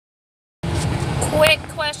Quick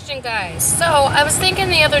question, guys. So I was thinking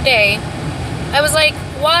the other day, I was like,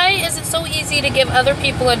 why is it so easy to give other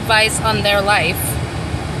people advice on their life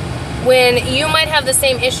when you might have the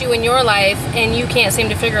same issue in your life and you can't seem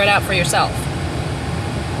to figure it out for yourself?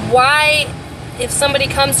 Why, if somebody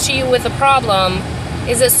comes to you with a problem,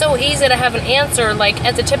 is it so easy to have an answer like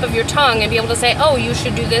at the tip of your tongue and be able to say, oh, you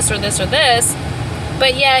should do this or this or this,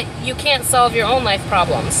 but yet you can't solve your own life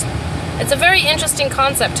problems? It's a very interesting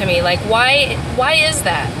concept to me. Like, why is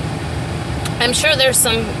that? I'm sure there's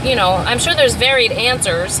some, I'm sure there's varied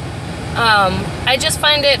answers. I just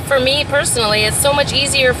find it, for me personally, it's so much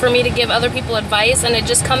easier for me to give other people advice, and it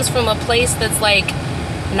just comes from a place that's like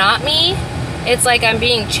not me. It's like I'm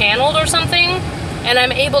being channeled or something, and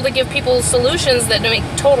I'm able to give people solutions that make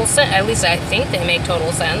total sense. At least I think they make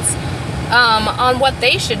total sense on what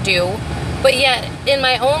they should do. But yet, in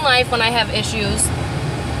my own life, when I have issues,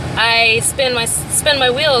 I spin my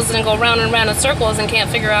wheels and go round and round in circles and can't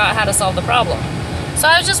figure out how to solve the problem. So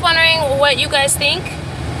I was just wondering what you guys think.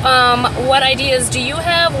 What ideas do you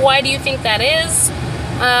have? Why do you think that is?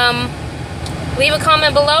 Leave a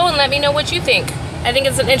comment below and let me know what you think. I think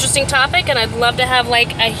it's an interesting topic, and I'd love to have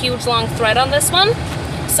like a huge long thread on this one.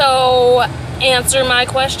 So answer my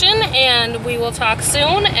question, and we will talk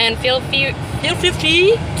soon. And feel free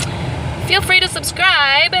to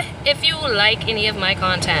subscribe if you like any of my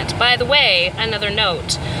content. By the way, another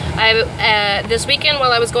note. This weekend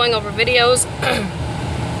while I was going over videos,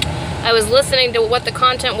 I was listening to what the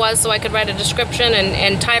content was so I could write a description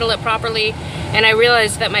and title it properly, and I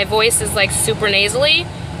realized that my voice is like super nasally,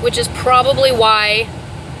 which is probably why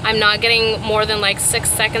I'm not getting more than like 6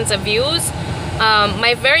 seconds of views.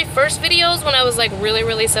 My very first videos, when I was like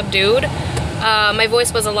really subdued, my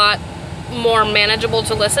voice was a lot more manageable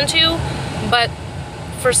to listen to, but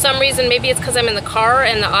for some reason, maybe it's because I'm in the car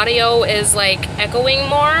and the audio is like echoing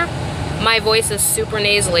more, my voice is super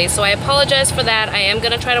nasally. So I apologize for that. I am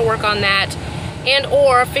gonna try to work on that, and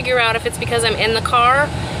or figure out if it's because I'm in the car,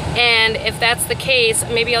 and if that's the case,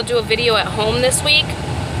 maybe I'll do a video at home this week,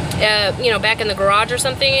 back in the garage or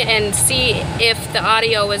something, and see if the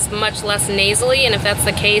audio is much less nasally, and if that's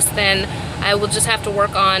the case, then I will just have to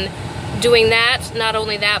work on doing that. Not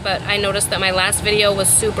only that, but I noticed that my last video was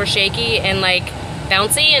super shaky and like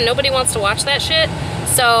bouncy, and nobody wants to watch that shit.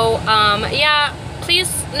 So yeah,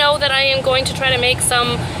 please know that I am going to try to make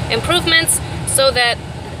some improvements so that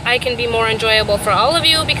I can be more enjoyable for all of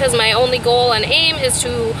you, because my only goal and aim is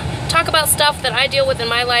to talk about stuff that I deal with in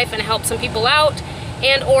my life and help some people out,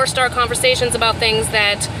 and or start conversations about things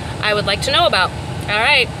that I would like to know about. All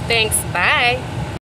right, thanks, bye.